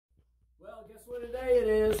What today it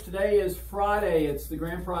is. Today is Friday. It's the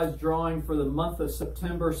grand prize drawing for the month of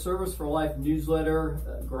September Service for Life newsletter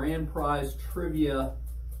grand prize trivia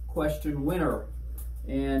question winner.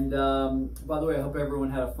 And by the way, I hope everyone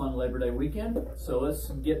had a fun Labor Day weekend. So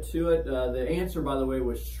let's get to it. The answer, by the way,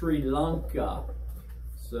 was Sri Lanka.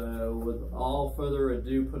 So with all further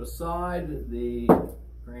ado put aside, the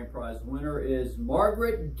grand prize winner is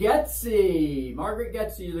Margaret Getze. Margaret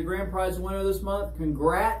Getze, you're the grand prize winner this month.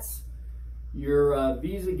 Congrats. Your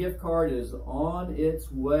Visa gift card is on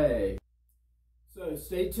its way. So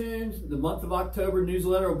stay tuned. The month of October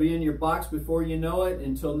newsletter will be in your box before you know it.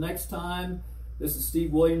 Until next time, this is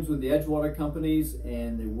Steve Williams with the Edgewater Companies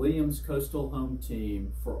and the Williams Coastal Home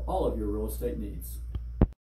Team for all of your real estate needs.